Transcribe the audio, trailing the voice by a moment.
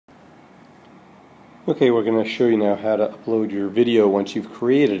Okay, we're going to show you now how to upload your video once you've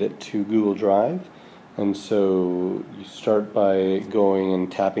created it to Google Drive. And so you start by going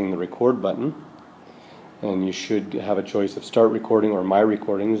and tapping the record button, and you should have a choice of start recording or my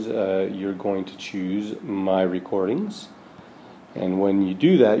recordings. You're going to choose my recordings, and when you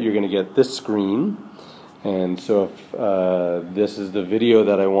do that you're going to get this screen. And so if this is the video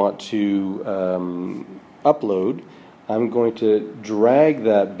that I want to upload, I'm going to drag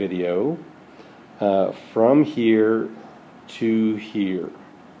that video from here to here.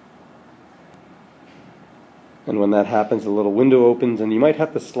 And when that happens, a little window opens, and you might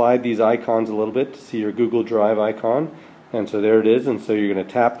have to slide these icons a little bit to see your Google Drive icon. And so there it is, and so you're going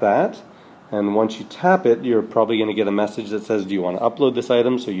to tap that. And once you tap it, you're probably going to get a message that says, do you want to upload this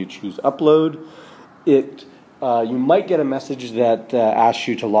item? So you choose upload. You might get a message that asks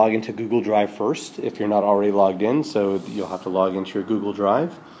you to log into Google Drive first if you're not already logged in, so you'll have to log into your Google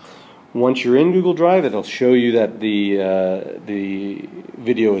Drive. Once you're in Google Drive, it'll show you that the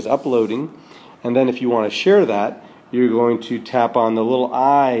video is uploading, and then if you want to share that, you're going to tap on the little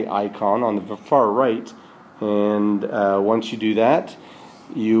eye icon on the far right, and once you do that,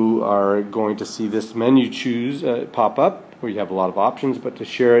 you are going to see this menu pop up where you have a lot of options, but to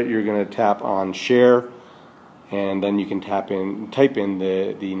share it, you're going to tap on share, and then you can type in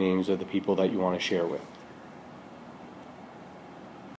the names of the people that you want to share with.